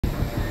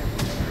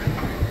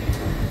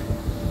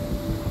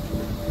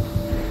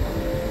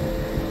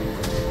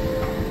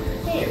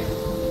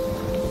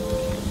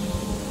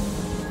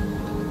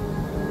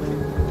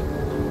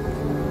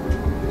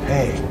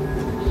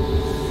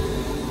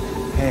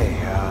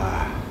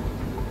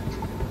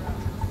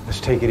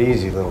Just take it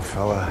easy, little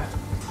fella.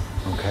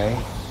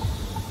 Okay?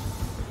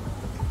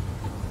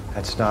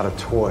 That's not a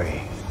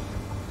toy.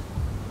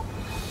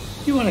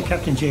 You one of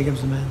Captain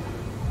Jacobs' men?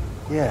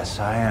 Yes,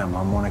 I am.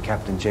 I'm one of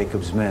Captain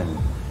Jacobs' men.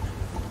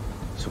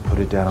 So put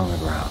it down on the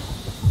ground.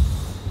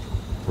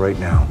 Right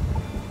now.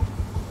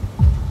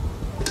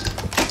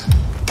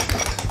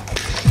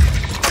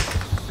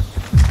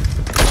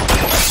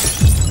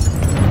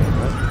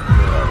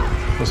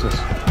 What's this?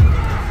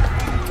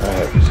 I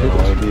have no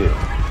idea.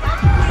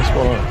 What's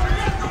going on?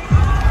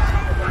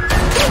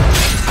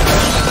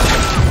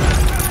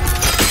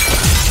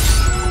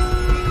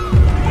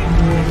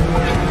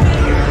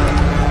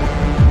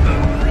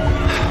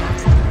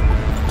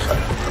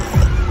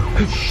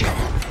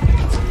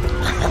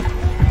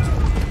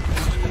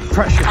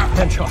 Pressure,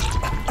 potential.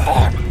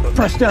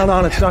 Press down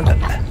on it, son.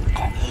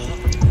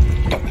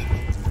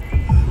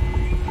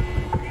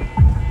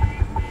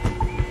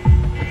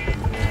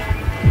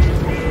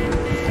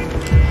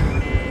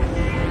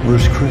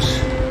 Where's Chris?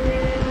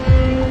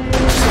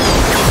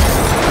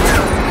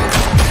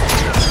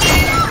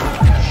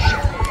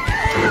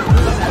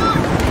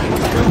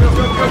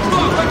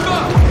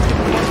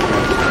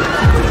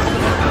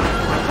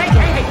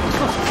 Hey!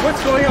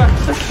 What's going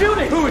on? They're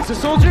shooting! Who, it's the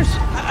soldiers?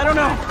 I don't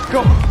know.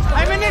 Go.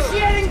 I'm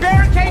initiating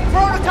barricade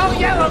protocol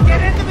yellow.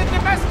 Get into the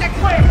domestic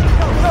way.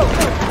 Go.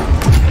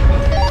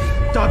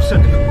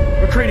 Dobson,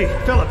 McCready,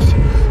 Phillips.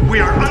 We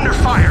are under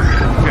fire.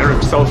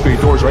 Merrick, South Street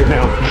doors right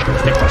now.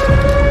 Stay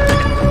close.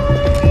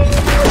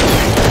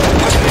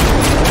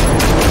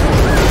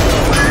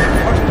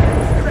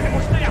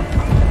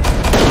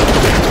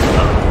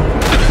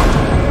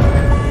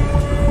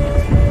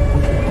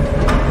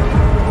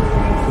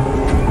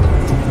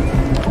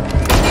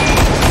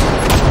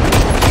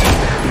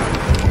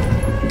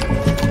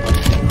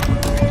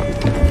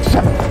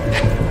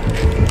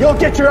 You'll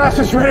get your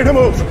asses ready to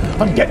move.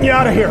 I'm getting you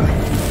out of here.